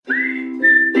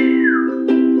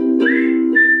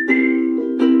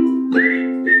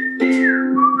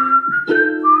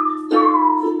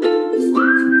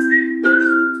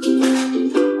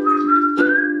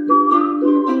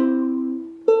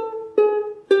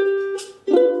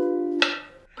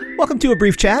Welcome to A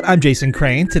Brief Chat. I'm Jason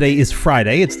Crane. Today is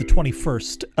Friday. It's the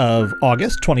 21st of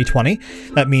August, 2020.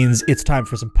 That means it's time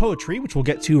for some poetry, which we'll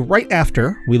get to right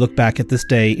after we look back at this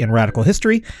day in radical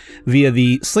history via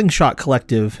the Slingshot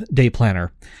Collective Day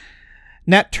Planner.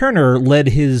 Nat Turner led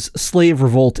his slave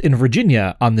revolt in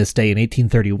Virginia on this day in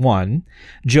 1831.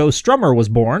 Joe Strummer was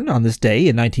born on this day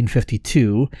in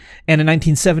 1952. And in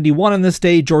 1971 on this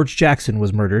day, George Jackson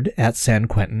was murdered at San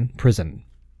Quentin Prison.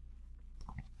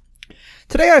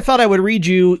 Today I thought I would read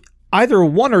you either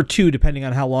one or two, depending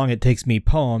on how long it takes me,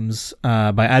 poems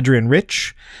by Adrienne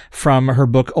Rich from her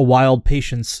book A Wild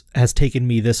Patience Has Taken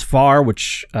Me This Far,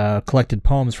 which collected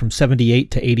poems from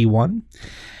 78 to 81.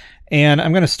 And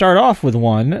I'm going to start off with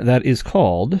one that is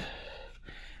called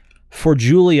For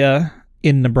Julia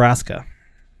in Nebraska.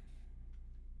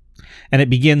 And it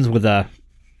begins with a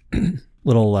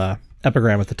little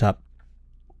epigram at the top.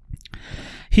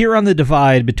 Here on the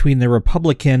divide between the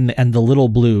Republican and the Little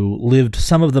Blue lived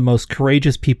some of the most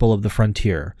courageous people of the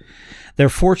frontier. Their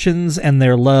fortunes and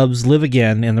their loves live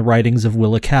again in the writings of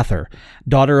Willa Cather,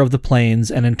 daughter of the plains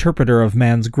and interpreter of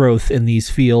man's growth in these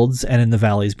fields and in the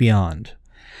valleys beyond.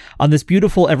 On this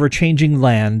beautiful, ever-changing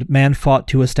land, man fought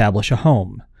to establish a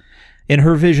home. In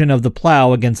her vision of the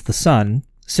plow against the sun,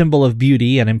 symbol of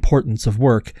beauty and importance of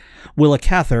work, Willa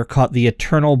Cather caught the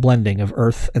eternal blending of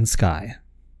earth and sky.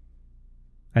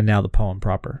 And now the poem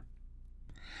proper.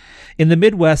 In the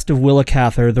Midwest of Willa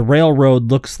Cather, the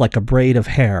railroad looks like a braid of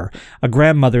hair, a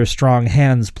grandmother's strong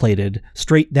hands plaited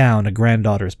straight down a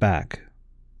granddaughter's back.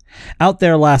 Out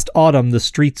there last autumn, the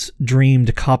streets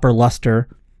dreamed copper luster.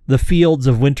 The fields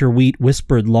of winter wheat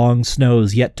whispered long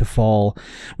snows yet to fall.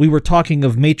 We were talking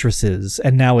of matrices,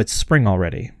 and now it's spring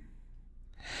already.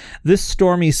 This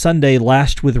stormy Sunday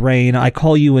lashed with rain, I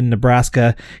call you in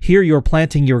Nebraska. Here you're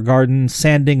planting your garden,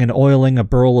 sanding and oiling a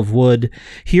burl of wood.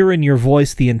 Hear in your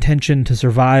voice the intention to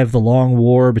survive the long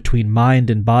war between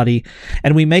mind and body.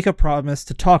 And we make a promise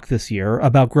to talk this year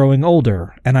about growing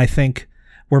older, and I think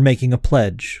we're making a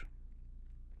pledge.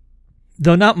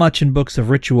 Though not much in books of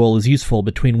ritual is useful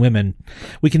between women,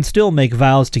 we can still make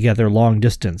vows together long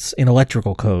distance in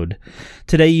electrical code.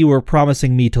 Today you were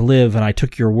promising me to live, and I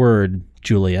took your word,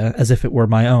 Julia, as if it were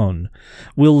my own.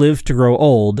 We'll live to grow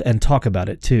old and talk about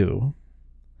it too.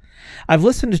 I've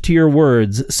listened to your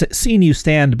words, seen you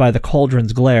stand by the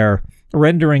cauldron's glare,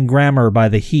 rendering grammar by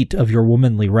the heat of your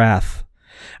womanly wrath.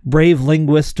 Brave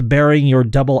linguist, bearing your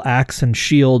double axe and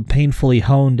shield painfully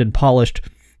honed and polished,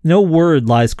 no word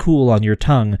lies cool on your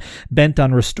tongue, bent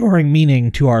on restoring meaning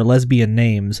to our lesbian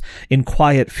names, in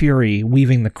quiet fury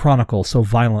weaving the chronicle so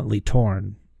violently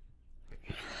torn.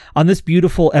 On this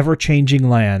beautiful, ever-changing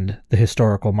land, the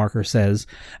historical marker says,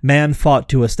 man fought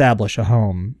to establish a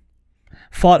home.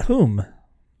 Fought whom?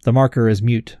 The marker is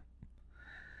mute.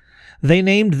 They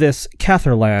named this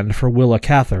Catherland for Willa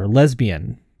Cather,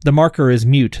 lesbian. The marker is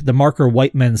mute. The marker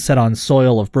white men set on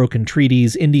soil of broken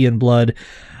treaties, Indian blood,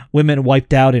 women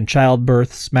wiped out in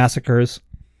childbirths, massacres.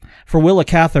 For Willa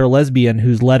Cather, lesbian,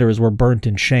 whose letters were burnt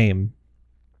in shame.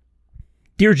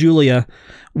 Dear Julia,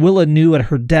 Willa knew at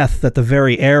her death that the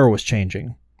very air was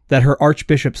changing, that her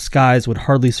archbishop's skies would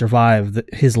hardly survive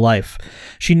his life.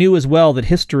 She knew as well that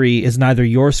history is neither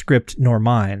your script nor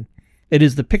mine. It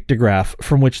is the pictograph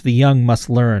from which the young must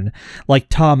learn, like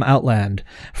Tom Outland,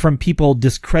 from people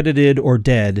discredited or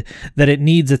dead, that it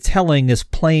needs a telling as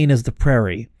plain as the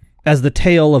prairie, as the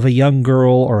tale of a young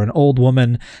girl or an old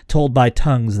woman told by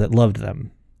tongues that loved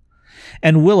them.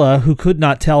 And Willa, who could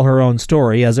not tell her own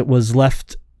story, as it was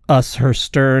left us her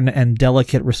stern and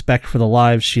delicate respect for the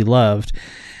lives she loved,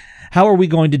 how are we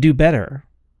going to do better?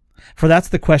 For that's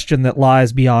the question that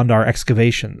lies beyond our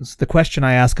excavations, the question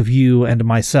I ask of you and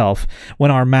myself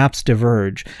when our maps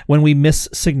diverge, when we miss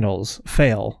signals,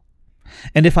 fail.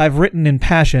 And if I've written in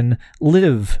passion,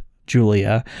 live,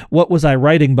 Julia, what was I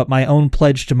writing but my own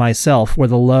pledge to myself where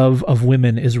the love of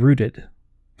women is rooted?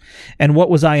 And what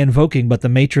was I invoking but the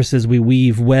matrices we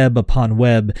weave web upon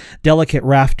web, delicate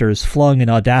rafters flung in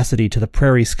audacity to the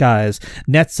prairie skies,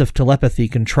 nets of telepathy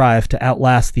contrived to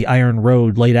outlast the iron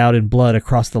road laid out in blood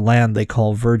across the land they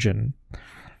call virgin.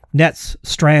 Nets,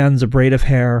 strands, a braid of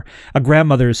hair, a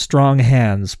grandmother's strong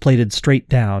hands plaited straight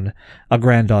down a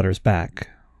granddaughter's back.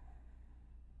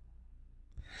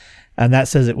 And that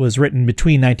says it was written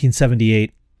between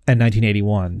 1978 and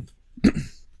 1981.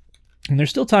 And there's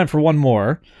still time for one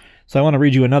more, so I want to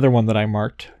read you another one that I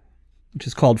marked, which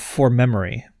is called For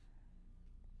Memory.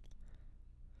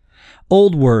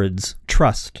 Old words,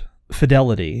 trust,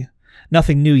 fidelity,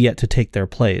 nothing new yet to take their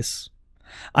place.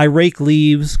 I rake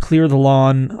leaves, clear the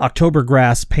lawn, October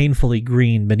grass painfully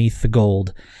green beneath the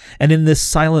gold, and in this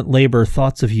silent labor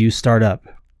thoughts of you start up.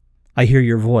 I hear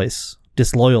your voice,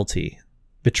 disloyalty,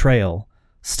 betrayal,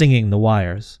 stinging the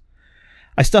wires.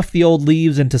 I stuff the old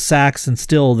leaves into sacks, and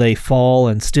still they fall,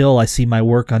 and still I see my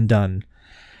work undone.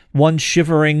 One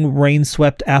shivering,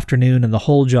 rain-swept afternoon, and the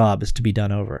whole job is to be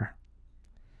done over.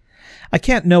 I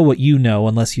can't know what you know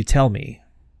unless you tell me.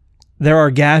 There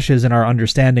are gashes in our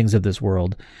understandings of this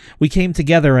world. We came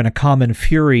together in a common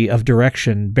fury of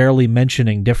direction, barely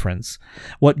mentioning difference.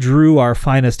 What drew our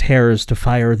finest hairs to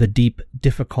fire the deep,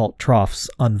 difficult troughs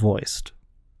unvoiced?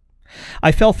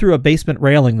 I fell through a basement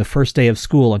railing the first day of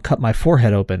school and cut my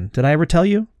forehead open. Did I ever tell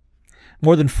you?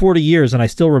 More than 40 years, and I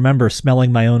still remember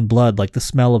smelling my own blood like the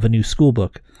smell of a new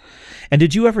schoolbook. And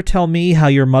did you ever tell me how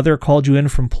your mother called you in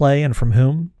from play, and from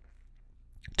whom?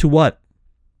 To what?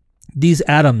 These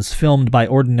atoms filmed by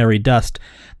ordinary dust,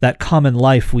 that common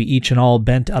life we each and all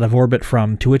bent out of orbit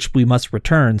from, to which we must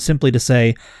return, simply to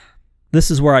say,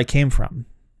 this is where I came from.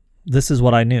 This is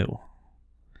what I knew.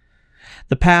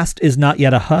 The past is not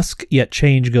yet a husk, yet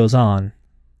change goes on.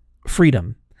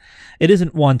 Freedom. It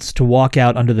isn't once to walk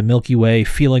out under the Milky Way,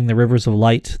 feeling the rivers of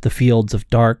light, the fields of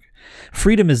dark.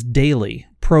 Freedom is daily,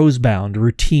 prose-bound,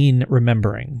 routine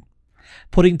remembering,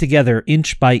 putting together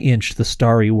inch by inch the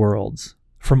starry worlds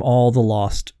from all the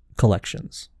lost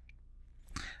collections.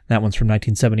 That one's from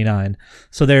 1979.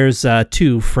 So there's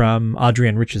two from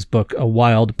Adrienne Rich's book, A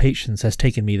Wild Patience Has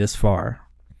Taken Me This Far.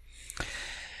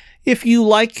 If you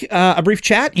like a brief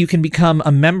chat, you can become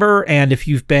a member, and if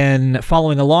you've been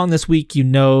following along this week, you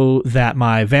know that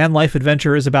my van life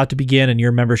adventure is about to begin, and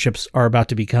your memberships are about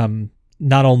to become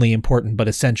not only important, but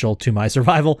essential to my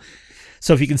survival.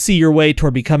 So if you can see your way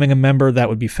toward becoming a member, that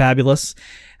would be fabulous.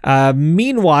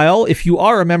 Meanwhile, if you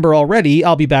are a member already,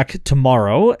 I'll be back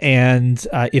tomorrow, and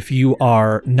if you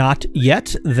are not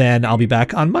yet, then I'll be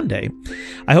back on Monday.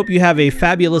 I hope you have a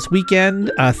fabulous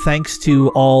weekend. Thanks to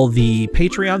all the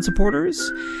Patreon supporters,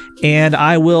 and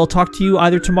I will talk to you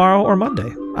either tomorrow or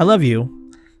Monday. I love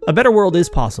you. A better world is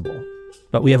possible,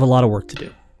 but we have a lot of work to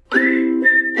do.